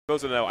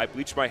those who know, I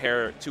bleached my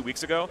hair 2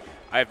 weeks ago.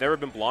 I have never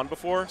been blonde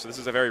before, so this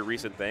is a very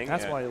recent thing.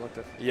 That's why you looked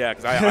at. Yeah,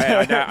 because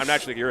I'm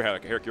naturally your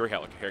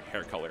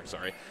hair color.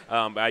 Sorry,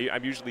 but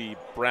I'm usually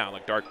brown,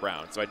 like dark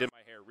brown. So I did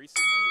my hair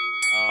recently.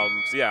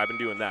 So yeah, I've been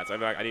doing that. So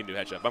I need a new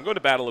head shop. I'm going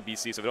to Battle of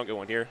BC, so if I don't get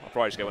one here, I'll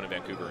probably just get one in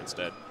Vancouver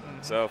instead.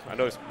 So I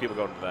know people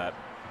going to that.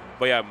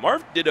 But yeah,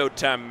 Marth Ditto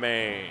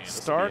Tamane.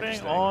 Starting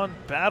on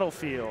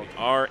Battlefield.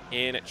 Are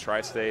in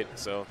Tri-State,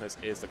 so this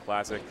is the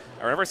classic.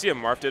 Whenever I see a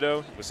Marth Ditto,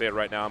 I'm gonna say it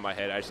right now in my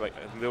head. I just like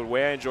the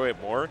way I enjoy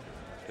it more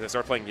is I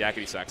start playing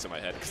yakety sax in my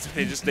head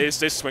because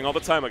they swing all the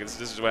time. Like this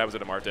is what happens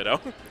at a Marth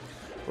Ditto.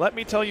 Let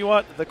me tell you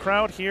what, the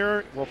crowd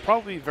here will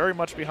probably be very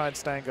much behind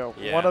Stango.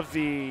 Yeah. One of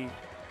the,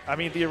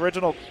 the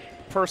original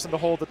person to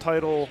hold the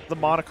title, the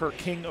moniker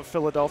King of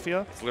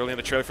Philadelphia. It's literally in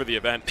the trailer for the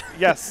event.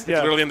 Yes, yeah.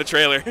 It's literally in the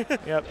trailer.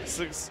 Yep,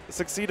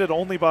 succeeded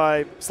only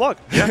by Slug.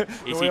 Yeah,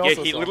 he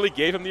literally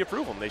gave him the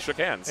approval, and they shook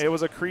hands. It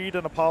was a Creed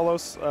and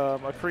Apollos,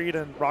 a Creed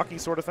and Rocky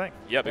sort of thing.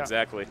 Yep, yeah.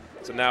 Exactly.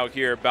 So now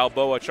here,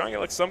 Balboa trying to get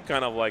like some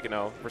kind of like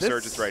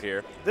resurgence right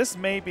here. This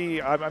may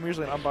be, I'm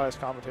usually an unbiased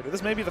commentator.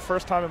 This may be the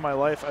first time in my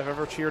life I've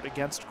ever cheered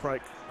against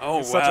Khyrke. Oh,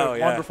 He's wow, such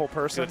a wonderful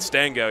person. Good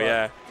Stango,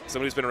 yeah.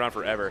 Somebody who's been around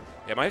forever.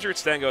 Yeah, my history with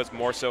Stango is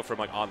more so from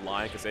like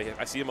online because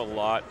I see him a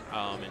lot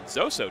in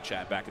Zoso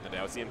chat back in the day.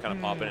 I would see him kind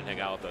of pop in and hang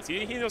out with us.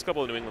 He knows a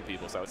couple of New England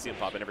people, so I would see him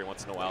pop in every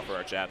once in a while for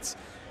our chats.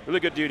 Really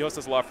good dude. He hosts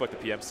us a lot for like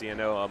the PMC. I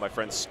know my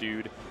friend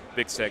Stude,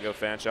 big Stango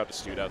fan. Shout out to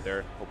Stude out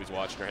there. Hope he's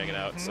watching or hanging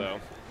out. So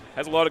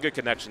has a lot of good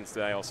connections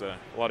today. Also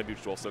a lot of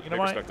mutual. So big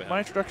respect to him. My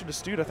introduction to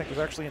Stude, I think, was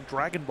actually in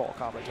Dragon Ball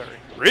commentary.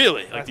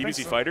 Really? Like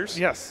DBZ Fighters?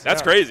 Yes.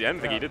 That's crazy. I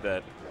didn't think he did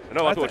that. I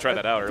know a lot of people tried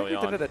that out early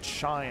on. He did it at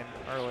Shine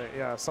early,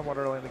 somewhat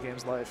early in the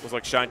game's life. It was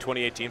like Shine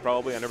 2018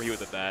 probably. I remember he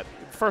was at that.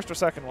 First or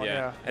second one,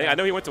 yeah. I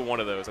know he went to one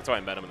of those. That's how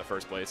I met him in the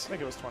first place. I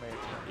think it was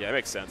 2018. Yeah, it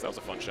makes sense. That was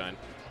a fun Shine.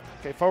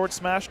 Okay, forward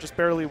smash just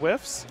barely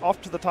whiffs.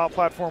 Off to the top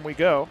platform we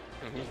go.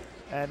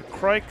 And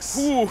Khyrke's,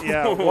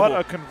 what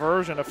a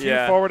conversion. A few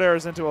forward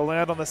airs into a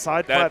land on the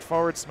side flat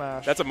forward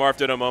smash. That's a Marth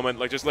Ditto moment.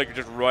 Just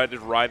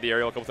ride the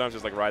aerial a couple times,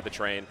 just like ride the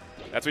train.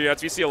 That's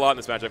what you see a lot in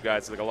this matchup,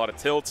 guys. Like a lot of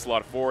tilts, a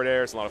lot of forward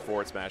airs, a lot of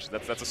forward smashes.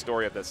 That's the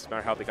story of this, no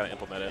matter how they kind of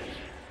implement it.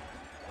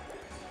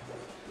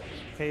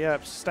 Okay, yeah,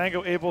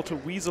 Stango able to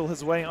weasel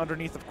his way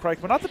underneath of Khyrke,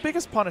 but not the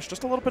biggest punish,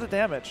 just a little bit of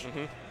damage.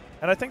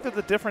 And I think that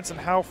the difference in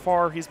how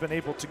far he's been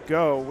able to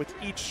go with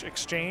each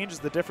exchange is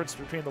the difference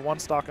between the one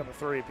stock and the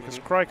three, because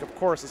Khyrke, of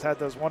course, has had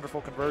those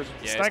wonderful conversions.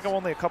 Yeah, Stango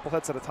only a couple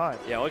hits at a time.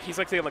 Yeah, like he's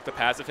like taking like the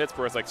passive hits,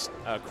 whereas like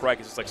Khyrke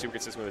is just like super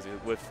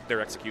consistent with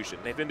their execution.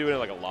 They've been doing it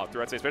like a lot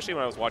throughout, especially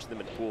when I was watching them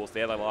in pools. They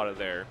had a lot of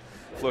their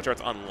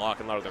flowcharts unlocked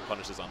and a lot of their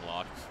punishes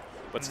unlocked.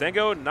 But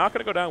Stango not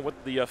going to go down with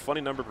the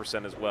funny number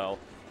percent as well.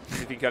 If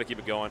he can kind of keep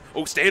it going.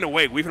 Oh, staying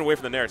away, weaving away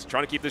from the Nares,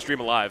 trying to keep this dream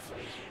alive.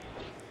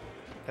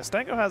 Yeah,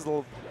 Stango has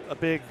a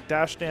big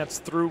dash dance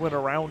through and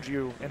around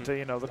you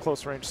into the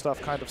close range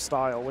stuff kind of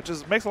style, which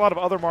makes a lot of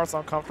other Marths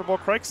uncomfortable.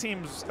 Khyrke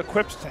seems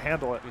equipped to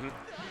handle it,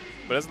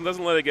 but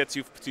doesn't let it get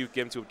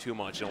too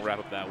much. Wrap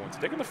up that one. So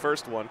taking the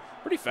first one,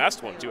 pretty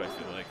fast one too, I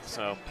feel like.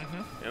 So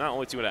not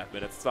only 2.5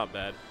 minutes, it's not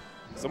bad.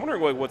 So I'm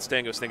wondering what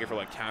Stango's thinking for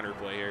like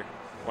counterplay here.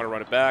 Want to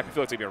run it back? I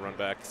feel like it's gonna be a run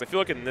back because I feel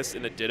like in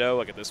the Ditto,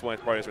 like at this one,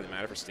 it probably doesn't really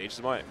matter for stage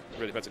design. It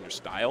really depends on your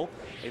style.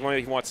 If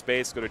you want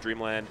space, go to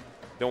Dreamland.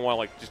 Don't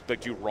want to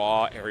just do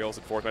raw aerials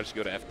and forward matches,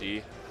 go to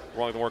FD.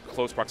 Want more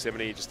close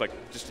proximity, just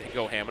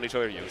go ham on each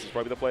other. This is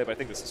probably the play, but I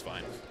think this is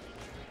fine.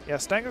 Yeah,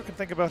 Stango can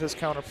think about his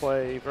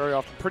counterplay very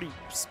often, pretty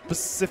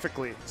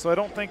specifically. So I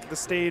don't think the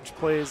stage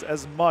plays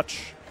as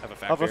much of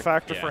a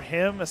factor for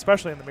him,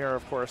 especially in the mirror,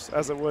 of course,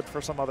 as it would for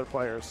some other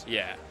players.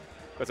 Yeah.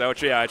 Because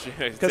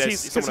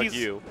someone like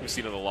you, who's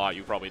seen it a lot,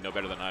 you probably know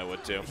better than I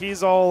would too.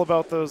 He's all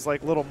about those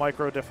like little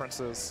micro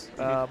differences.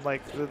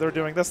 Like they're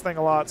doing this thing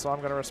a lot, so I'm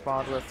going to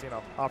respond with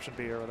option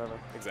B or whatever.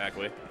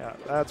 Exactly. Yeah,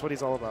 that's what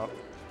he's all about.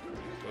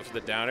 Goes for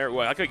the down air.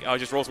 Well, I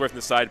just rolls away from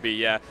the side B.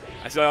 Yeah,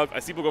 I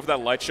see people go for that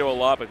light show a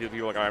lot, but people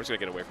are like, I'm just gonna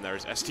get away from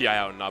that. Just STI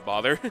out and not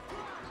bother.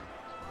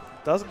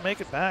 Doesn't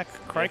make it back.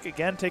 Khyrke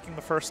again taking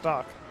the first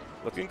stock.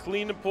 Looking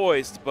clean and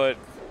poised, but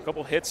a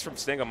couple hits from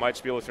Stango might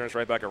just be able to turn us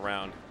right back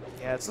around.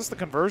 Yeah, it's just the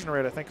conversion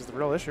rate, I think, is the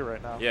real issue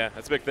right now. Yeah,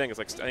 that's a big thing. It's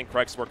like I think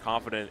Khyrke's more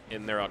confident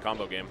in their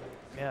combo game.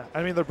 Yeah,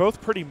 I mean, they're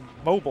both pretty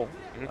mobile.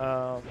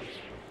 And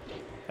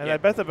I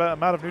bet the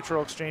amount of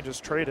neutral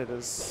exchanges traded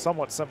is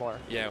somewhat similar.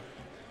 Yeah.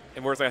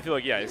 And whereas I feel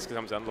like, it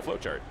comes down to the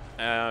flowchart.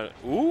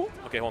 Ooh.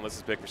 Okay, hold on. This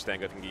is big for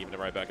Stango. I think he even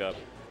right back up.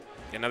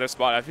 Another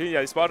spot. I feel,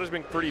 the spot has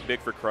been pretty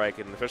big for Khyrke,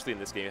 and especially in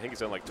this game. I think he's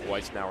done like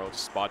twice now where he'll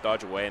just spot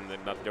dodge away, and then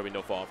there'll be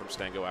no fall from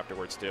Stango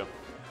afterwards, too.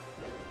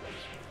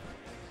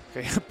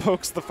 Okay,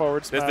 pokes the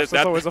forward smash.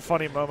 That's always a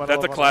funny moment.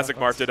 That's a classic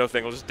Marth Ditto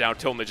thing. We'll just down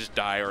tilt and they just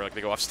die, or like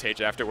they go off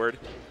stage afterward.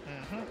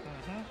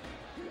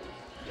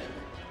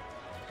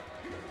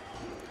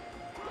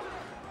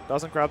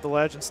 Doesn't grab the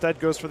ledge. Instead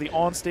goes for the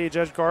on-stage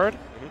edge guard.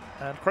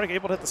 And Khyrke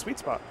able to hit the sweet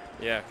spot.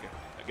 Yeah,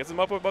 gets him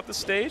up above the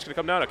stage. Gonna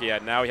come down. Okay, yeah,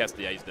 now he has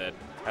to. Yeah, he's dead.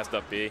 Has to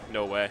up B.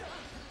 No way.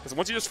 Because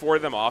once you just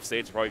forward them off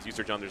stage, probably use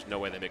their jump, there's no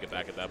way they make it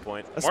back at that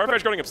point. Marth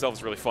edge guarding himself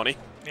is really funny.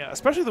 Yeah,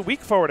 especially the weak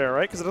forward air,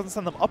 right? Because it doesn't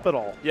send them up at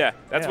all. Yeah,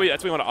 that's why you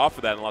want to opt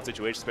for that in a lot of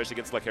situations, especially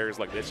against like characters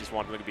like this. You just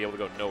want them to be able to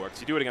go nowhere. Because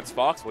you do it against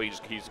Fox, well, he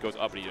just goes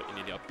up and you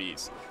need to up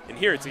Bs. And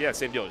here, it's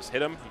same deal. Just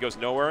hit him. He goes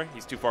nowhere.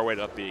 He's too far away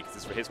to up B.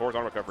 Because his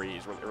horizontal recovery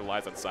he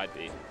relies on side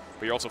B.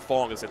 But you're also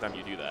falling at the same time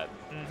you do that.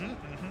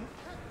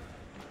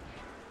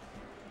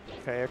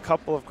 Okay, a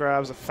couple of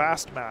grabs, a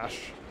fast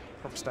mash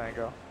from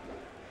Stango.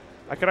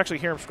 I could actually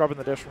hear him scrubbing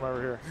the dish from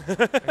over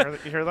here.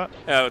 You hear that?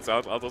 Yeah,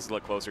 I'll just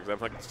look closer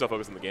because I'm still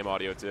focused on the game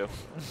audio too.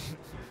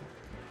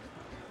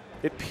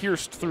 It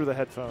pierced through the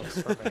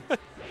headphones for me.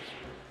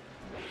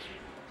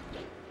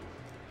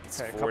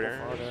 Okay, a couple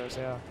forward airs,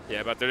 yeah.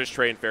 Yeah, but they're just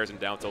trading fairs and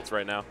down tilts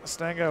right now.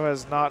 Stango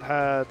has not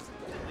had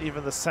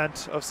even the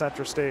scent of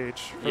center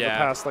stage for the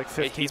past like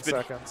 15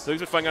 seconds. So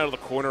he's been fighting out of the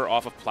corner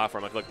off of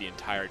platform like the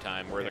entire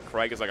time, where the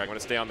Khyrke is like, I'm going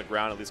to stay on the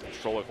ground, at least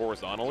control it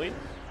horizontally.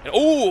 And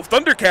oh,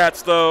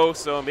 Thundercats though,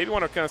 so maybe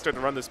want to kind of start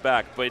to run this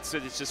back, but it's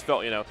just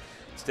felt,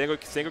 Stango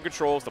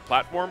controls the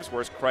platforms,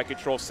 whereas Khyrke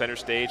controls center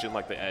stage and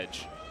like the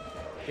edge.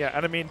 Yeah,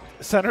 and I mean,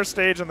 center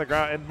stage and the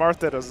ground, and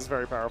Marth is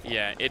very powerful.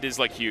 Yeah, it is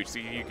like huge. So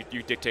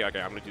you dictate, okay,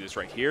 I'm going to do this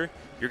right here.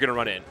 You're going to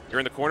run in. You're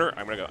in the corner.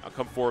 I'll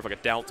come forward with like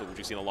a down tilt, which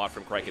we've seen a lot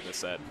from Khyrke in this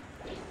set.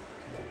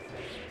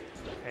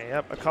 Okay,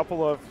 yep, a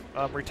couple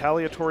of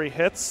retaliatory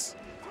hits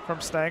from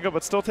Stango,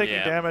 but still taking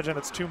damage, and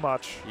it's too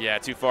much. Yeah,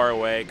 too far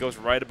away. It goes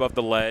right above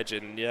the ledge,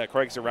 and yeah, Khyrke's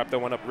going to wrap that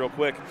one up real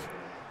quick.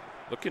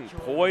 Looking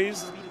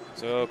poised.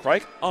 So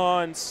Khyrke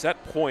on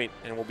set point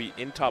and will be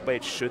in top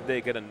 8 should they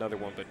get another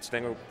one. But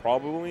Stango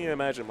probably, I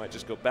imagine, might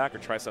just go back or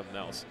try something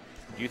else.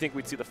 Do you think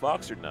we'd see the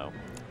Fox or no?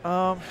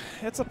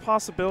 It's a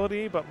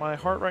possibility, but my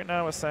heart right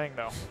now is saying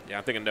no. Yeah,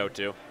 I'm thinking no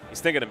too. He's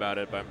thinking about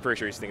it, but I'm pretty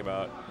sure he's thinking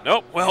about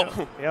nope.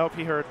 Well, yeah,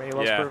 he heard me. He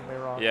loves proving me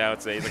wrong. Yeah,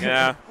 let's say he's like,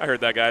 yeah, I heard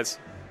that, guys.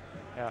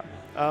 Yeah.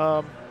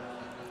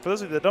 For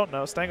those of you that don't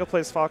know, Stango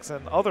plays Fox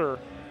in other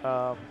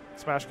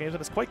Smash games, and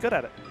is quite good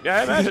at it. Yeah,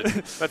 I imagine.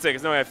 That's it,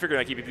 because I figured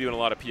I keep doing a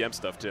lot of PM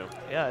stuff, too.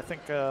 Yeah, I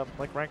think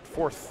like ranked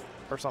 4th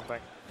or something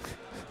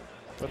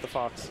with the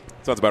Fox.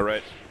 Sounds about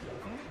right.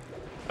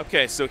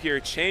 Okay, so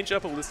here, change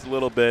up a list a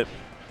little bit.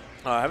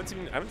 I haven't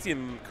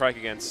seen Khyrke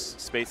against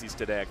Spaceys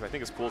today, because I think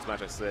his coolest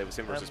match I said was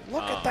him versus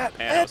look at that Panos,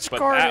 edge but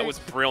guarding. that was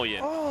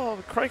brilliant.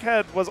 Oh,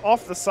 Khyrke was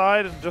off the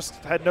side and just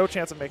had no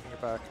chance of making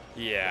it back.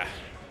 Yeah.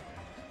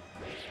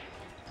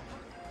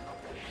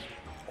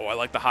 Oh, I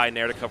like the high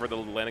nair to cover the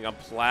landing on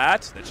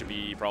plat. That should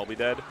be probably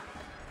dead.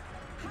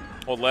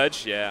 Old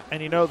ledge, yeah.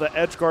 And the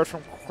edge guard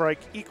from Khyrke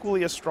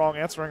equally as strong,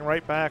 answering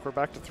right back. We're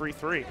back to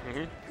 3-3.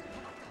 Okay.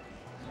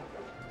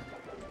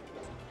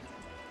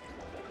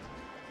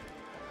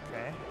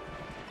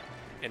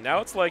 And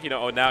now it's like,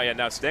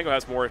 now Stango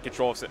has more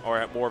control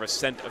or more of a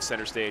scent of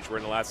center stage, where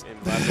in the last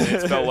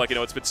it felt like,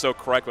 it's been so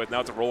correct, but now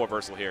it's a role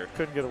reversal here.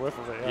 Couldn't get a whiff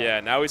of it, yeah.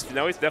 Now he's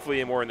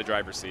definitely more in the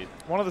driver's seat.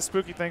 One of the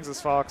spooky things as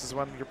Fox is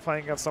when you're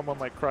playing against someone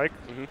like Khyrke,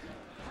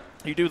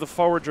 you do the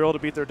forward drill to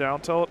beat their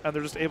down tilt, and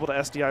they're just able to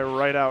SDI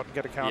right out and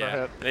get a counter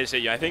hit. And they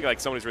say, I think like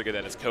someone who's really good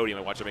at it is Cody.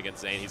 And I watch him against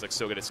Zane. He's like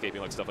so good at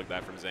escaping like stuff like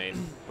that from Zane,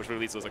 which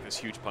really leads to like this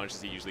huge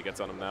punches he usually gets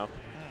on him now.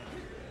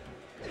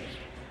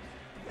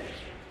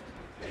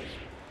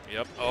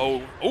 Yep.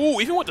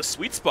 Oh, even with the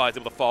sweet spot,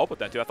 he's able to follow up with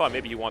that, too. I thought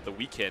maybe you want the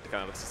weak hit to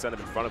kind of send him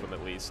in front of him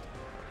at least.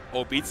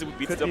 Oh, beats W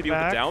with the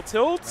down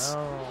tilts.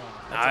 No.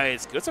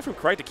 Nice. Good stuff from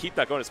Khyrke to keep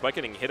that going, despite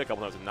getting hit a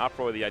couple times and not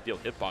probably the ideal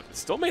hitbox, but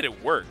still made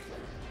it work.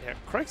 Yeah,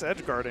 Khyrke's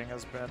edge guarding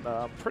has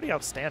been pretty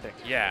outstanding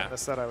in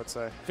this set, I would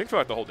say. I think for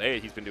like the whole day,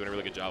 he's been doing a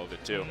really good job of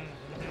it, too.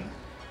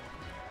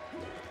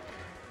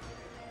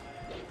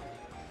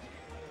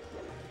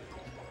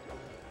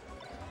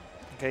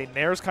 Okay,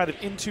 Nair's kind of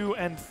into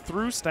and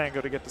through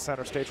Stango to get to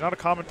center stage. Not a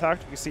common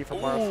tactic you see from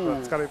Marth, but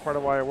it's got to be part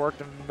of why it worked.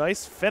 And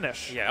nice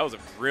finish. Yeah, that was a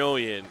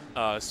brilliant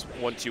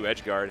 1-2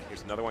 edge guard.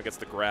 Here's another one, gets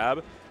the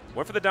grab.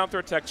 Went for the down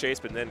throw tech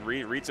chase, but then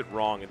reads it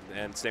wrong,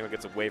 and Stango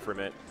gets away from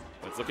it.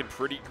 But it's looking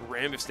pretty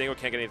grim if Stango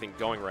can't get anything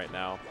going right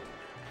now.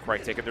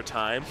 Khyrke taking their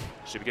time.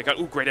 Should be get caught.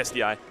 Ooh, great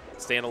SDI.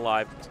 Staying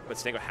alive. But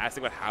Stango has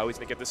to think about how he's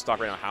going to get this stock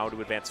right now, how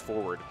to advance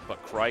forward.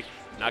 But Khyrke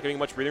not giving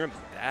much breathing room.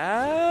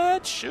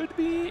 That should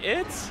be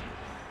it.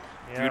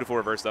 Yeah. Beautiful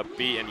reverse up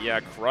B, and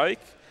yeah, Khyrke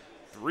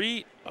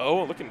 3-0,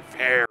 looking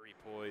very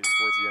poised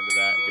towards the end of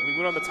that. Going to be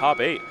moving on the top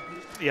 8.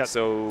 Yeah,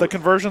 so the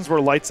conversions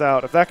were lights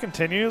out. If that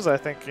continues, I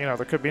think there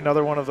could be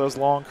another one of those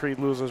long Creed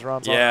losers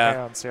runs on our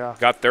hands. Yeah,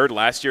 got 3rd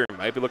last year.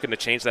 Might be looking to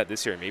change that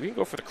this year. Maybe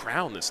go for the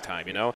crown this time.